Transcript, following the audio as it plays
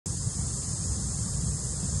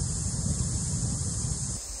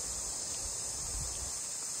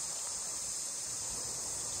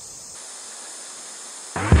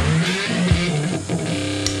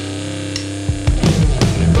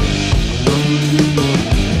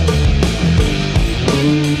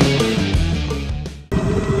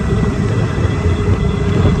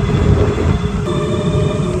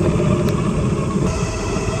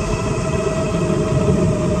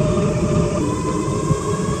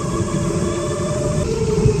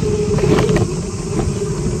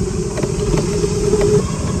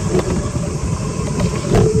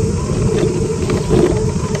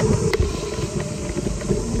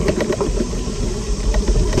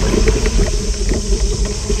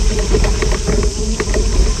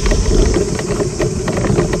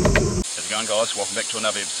guys, welcome back to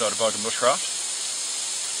another episode of Bushcraft.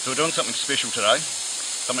 So we're doing something special today,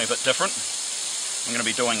 something a bit different. I'm going to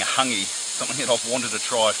be doing a hangi, something that I've wanted to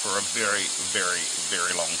try for a very, very,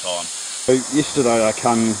 very long time. So yesterday I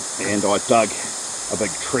come and I dug a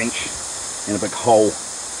big trench and a big hole,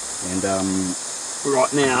 and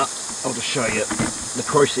right now I'll just show you the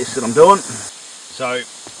process that I'm doing. So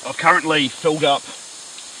I've currently filled up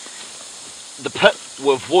the pit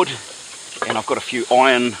with wood, and I've got a few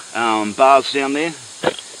iron bars down there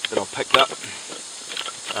that I've picked up.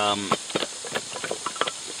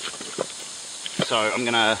 So I'm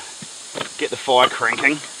going to get the fire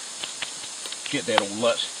cranking, get that all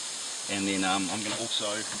lit, and then I'm going to also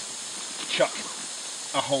chuck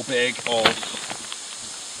a whole bag of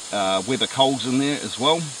weather coals in there as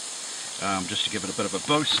well, just to give it a bit of a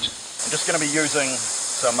boost. I'm just going to be using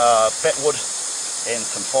some battwood and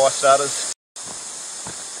some fire starters.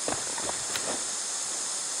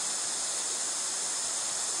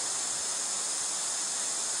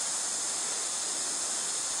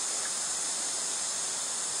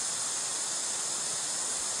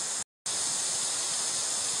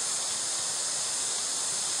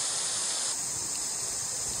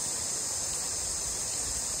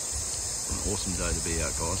 Awesome day to be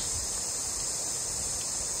out, guys.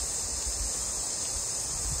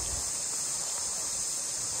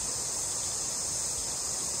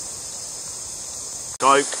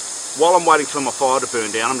 So while I'm waiting for my fire to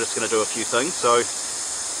burn down, I'm just going to do a few things. So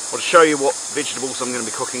I'll just show you what vegetables I'm going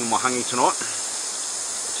to be cooking in my hangi tonight.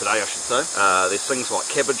 Today, I should say. There's things like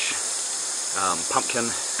cabbage,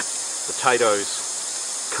 pumpkin, potatoes,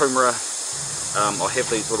 kumera. I have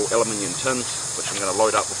these little aluminium tins which I'm going to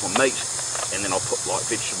load up with my meat, and then I'll put like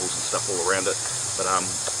vegetables and stuff all around it. But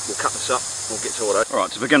we'll cut this up, we'll get to it.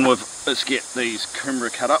 Alright, to begin with, let's get these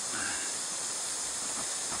kumera cut up.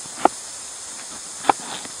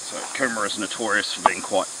 So kumera is notorious for being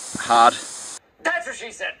quite hard. That's what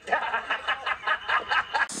she said.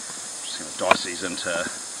 Just going to dice these into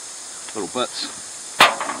little bits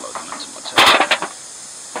and load them into my tin.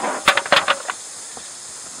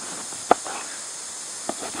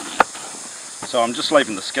 So I'm just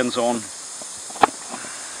leaving the skins on.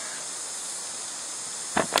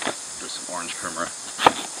 Do some orange kumera.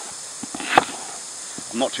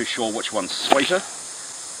 I'm not too sure which one's sweeter.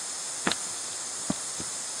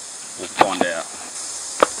 We'll find out.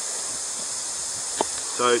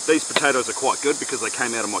 So these potatoes are quite good because they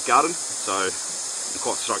came out of my garden, so I'm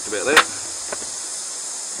quite stoked about that.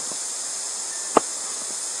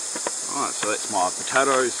 Alright, so that's my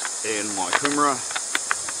potatoes and my kumera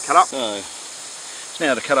cut up. So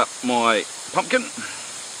now to cut up my pumpkin.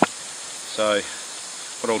 So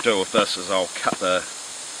what I'll do with this is I'll cut the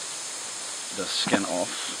skin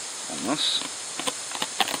off on this.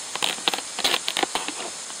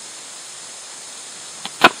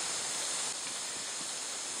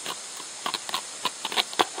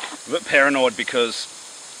 I'm a bit paranoid because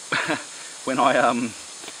when I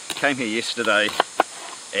came here yesterday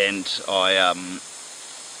and I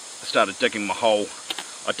started digging my hole,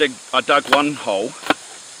 I dug one hole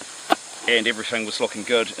and everything was looking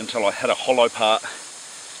good until I hit a hollow part,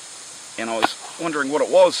 and I was wondering what it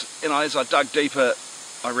was, and as I dug deeper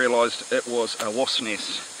I realised it was a wasp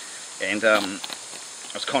nest, and I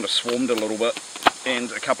was kind of swarmed a little bit,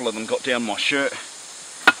 and a couple of them got down my shirt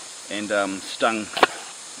and stung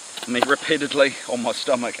me repeatedly on my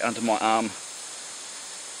stomach, under my arm,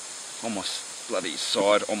 on my bloody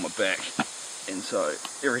side, on my back. And so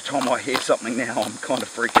every time I hear something now, I'm kind of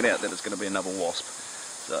freaking out that it's going to be another wasp.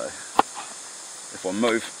 So if I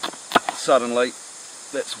move suddenly,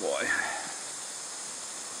 that's why.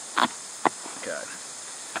 Okay,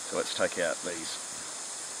 so let's take out these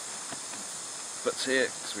bits here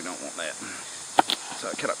because we don't want that.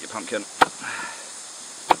 So cut up your pumpkin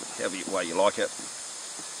however way you like it.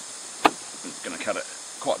 I'm going to cut it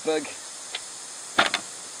quite big,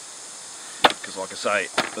 because like I say,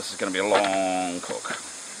 this is going to be a long cook.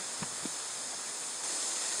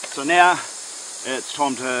 So now it's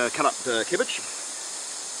time to cut up the cabbage.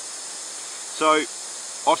 So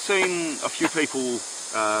I've seen a few people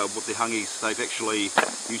with their hangis, they've actually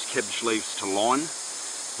used cabbage leaves to line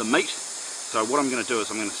the meat. So what I'm going to do is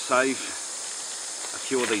I'm going to save a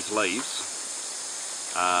few of these leaves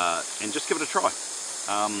and just give it a try.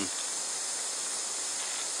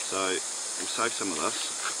 So we'll save some of this,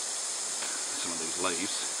 some of these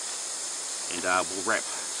leaves, and we'll wrap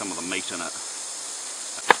some of the meat in it.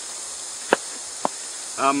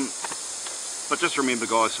 But just remember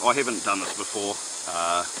guys, I haven't done this before.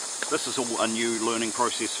 This is all a new learning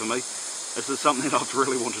process for me. This is something I've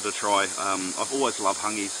really wanted to try. I've always loved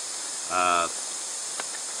hangis.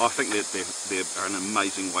 I think that they're an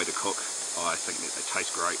amazing way to cook. I think that they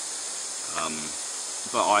taste great.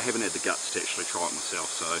 But I haven't had the guts to actually try it myself,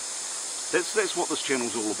 so that's what this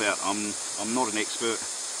channel's all about. I'm not an expert.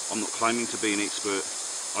 I'm not claiming to be an expert.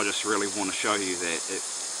 I just really want to show you that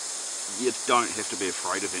you don't have to be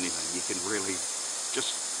afraid of anything. You can really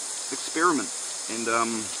just experiment, and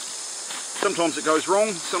sometimes it goes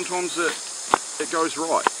wrong, sometimes it goes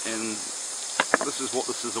right, and this is what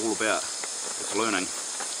this is all about. It's learning,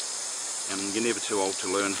 and you're never too old to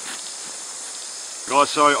learn.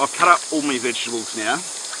 Guys, so I've cut up all my vegetables now,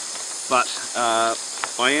 but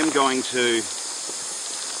I am going to,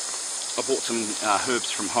 I bought some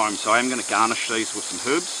herbs from home, so I am going to garnish these with some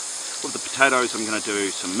herbs. With the potatoes, I'm going to do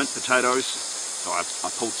some mint potatoes. So I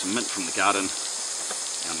pulled some mint from the garden,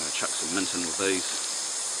 and I'm going to chuck some mint in with these.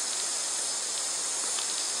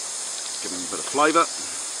 Give them a bit of flavour.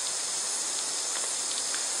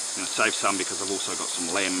 I'm going to save some because I've also got some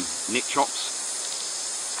lamb neck chops.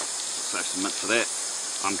 So save some mint for that.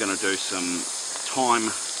 I'm going to do some thyme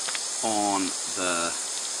on the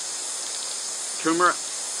kumera.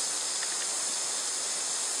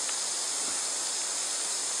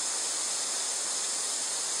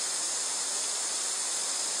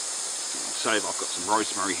 I've got some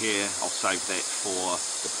rosemary here. I'll save that for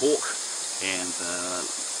the pork and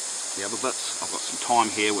the other bits. I've got some thyme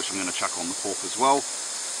here, which I'm going to chuck on the pork as well.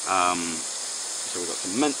 So we've got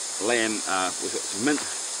some mint, lamb, we've got some mint,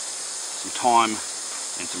 some thyme,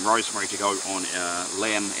 and some rosemary to go on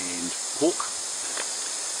lamb and pork.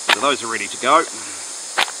 So those are ready to go.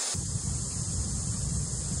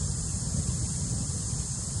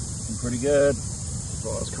 Looking pretty good.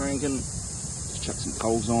 Fire's cranking. Chuck some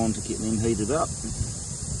coals on to get them heated up.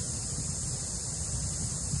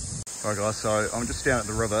 Alright guys, so I'm just down at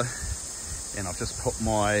the river and I've just put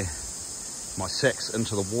my sacks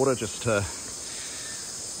into the water just to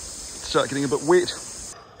start getting a bit wet.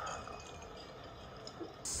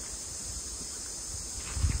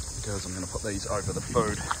 Because I'm going to put these over the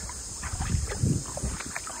food.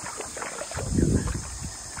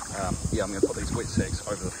 Yeah, I'm going to put these wet sacks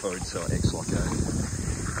over the food so it acts like a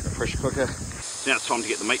pressure cooker. Now it's time to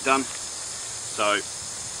get the meat done. So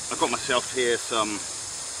I've got myself here some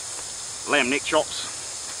lamb neck chops.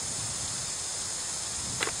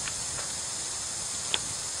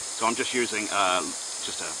 So I'm just using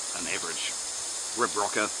just an average rib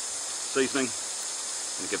rocker seasoning.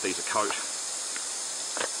 I'm going to give these a coat.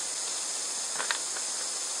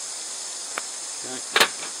 Okay.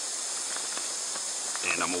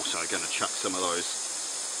 And I'm also going to chuck some of those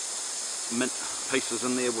mint pieces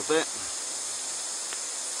in there with that.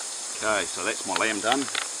 Okay, so that's my lamb done.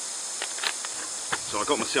 So I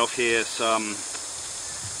got myself here some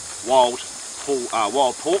wild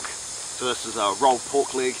pork. So this is a rolled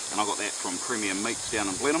pork leg, and I got that from Premium Meats down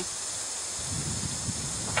in Blenheim.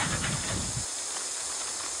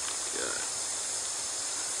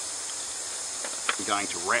 I'm going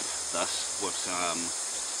to wrap this with some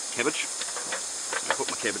cabbage. I put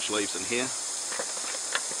my cabbage leaves in here.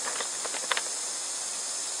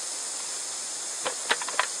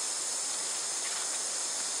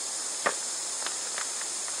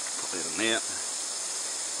 There,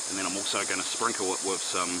 and then I'm also going to sprinkle it with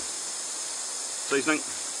some seasoning.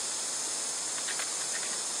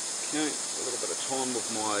 Okay, a little bit of thyme with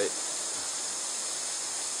my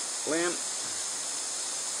lamb.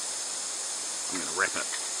 I'm going to wrap it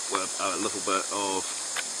with a little bit of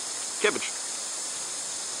cabbage,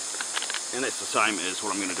 and that's the same as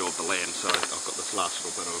what I'm going to do with the lamb. So I've got this last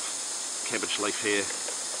little bit of cabbage leaf here,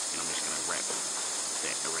 and I'm just going to wrap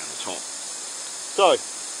that around the top. So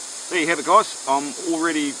there you have it guys, I'm all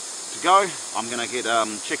ready to go. I'm going to get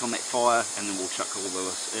check on that fire, and then we'll chuck all of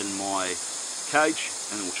this in my cage,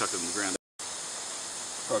 and then we'll chuck it in the ground.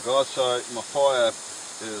 Right guys, so my fire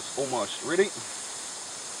is almost ready.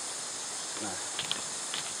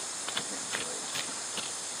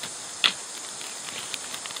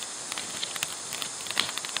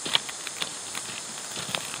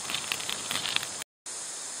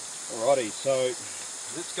 Alrighty, so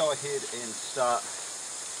let's go ahead and start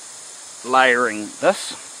layering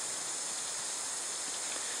this.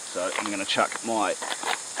 So I'm going to chuck my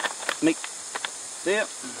meat there,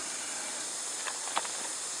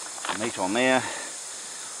 meat on there,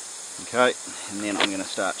 okay, and then I'm going to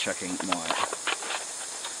start chucking my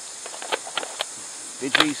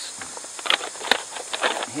veggies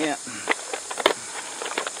here.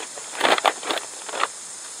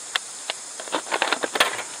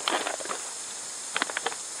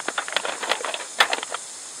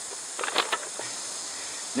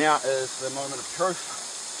 Now is the moment of truth.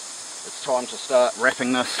 It's time to start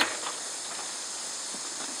wrapping this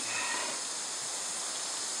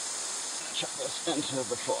chuck this into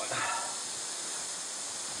the fire.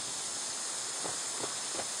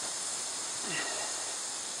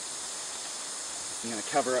 I'm going to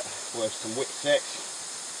cover it with some wet sacks.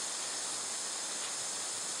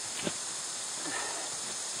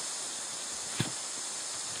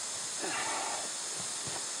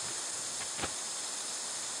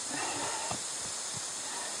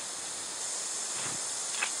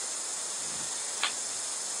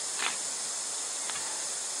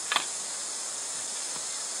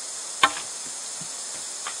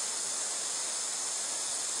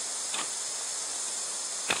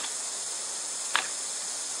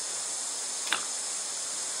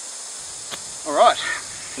 Alright,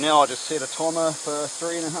 now I'll just set a timer for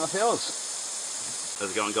 3.5 hours.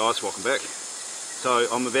 How's it going, guys? Welcome back. So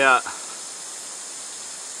I'm about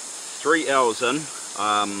 3 hours in.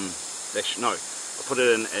 Actually no, I put it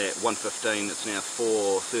in at 1:15, it's now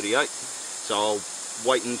 4:38. So I'll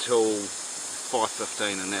wait until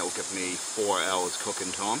 5:15 and that will give me 4 hours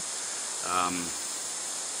cooking time.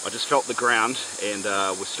 I just felt the ground and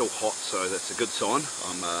we're still hot, so that's a good sign.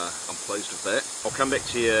 I'm pleased with that. I'll come back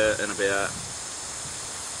to you in about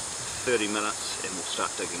 30 minutes and we'll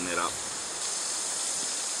start digging that up.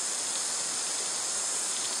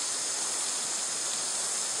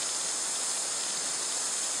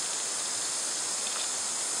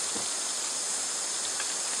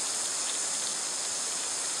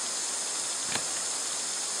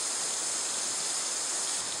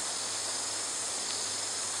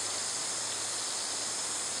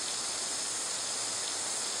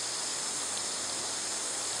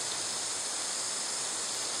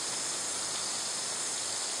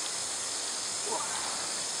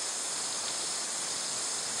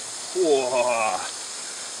 Whoa,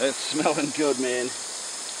 it's smelling good, man.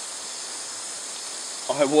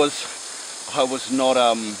 I was not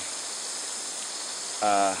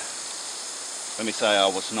let me say I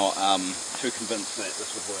was not too convinced that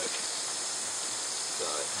this would work. So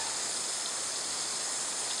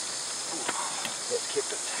that's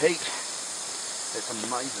kept its heat. That's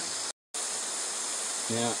amazing.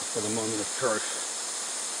 Now for the moment of truth.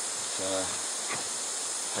 So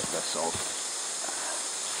take this off.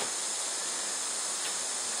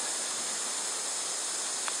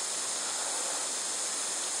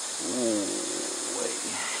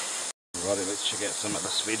 Righty, let's check out some of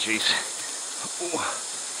this veggies. Oh,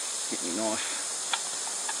 get me knife.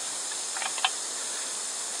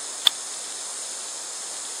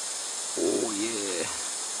 Oh yeah.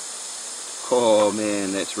 Oh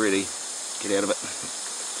man, that's ready. Get out of it.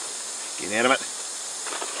 Get out of it.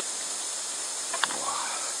 Oh,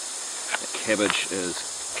 the cabbage is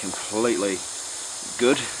completely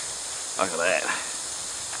good. Look at that.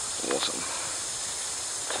 Awesome.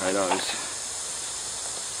 Potatoes.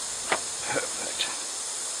 Perfect.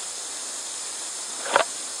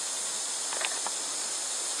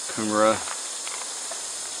 Kumera,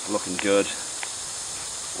 looking good.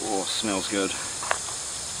 Oh, smells good.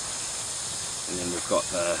 And then we've got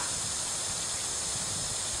the,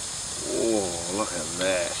 oh, look at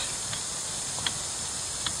that.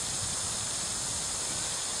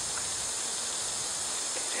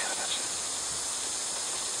 Get out of it.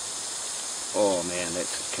 Oh man,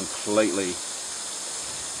 that's completely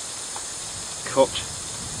cooked.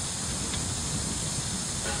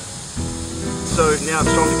 So now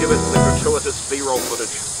it's time to give it the gratuitous B-roll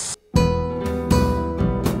footage.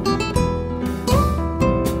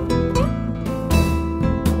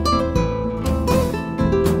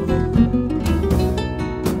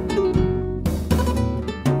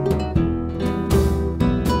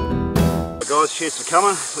 So guys, cheers for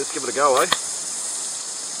coming. Let's give it a go, eh?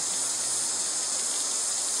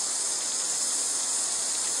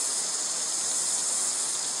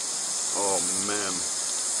 Oh man.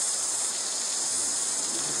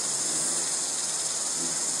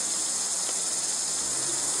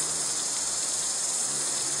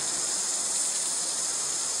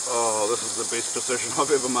 Oh, this is the best decision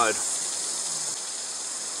I've ever made.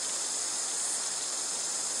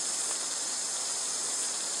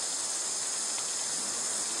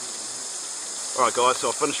 Alright guys, so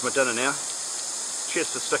I've finished my dinner now. Cheers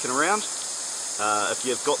for sticking around. If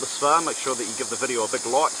you've got this far, make sure that you give the video a big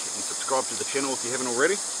like and subscribe to the channel if you haven't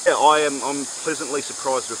already. Yeah, I'm pleasantly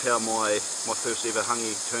surprised with how my first ever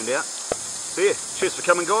hangi turned out. So yeah, cheers for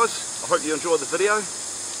coming guys. I hope you enjoyed the video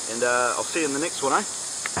and I'll see you in the next one, eh?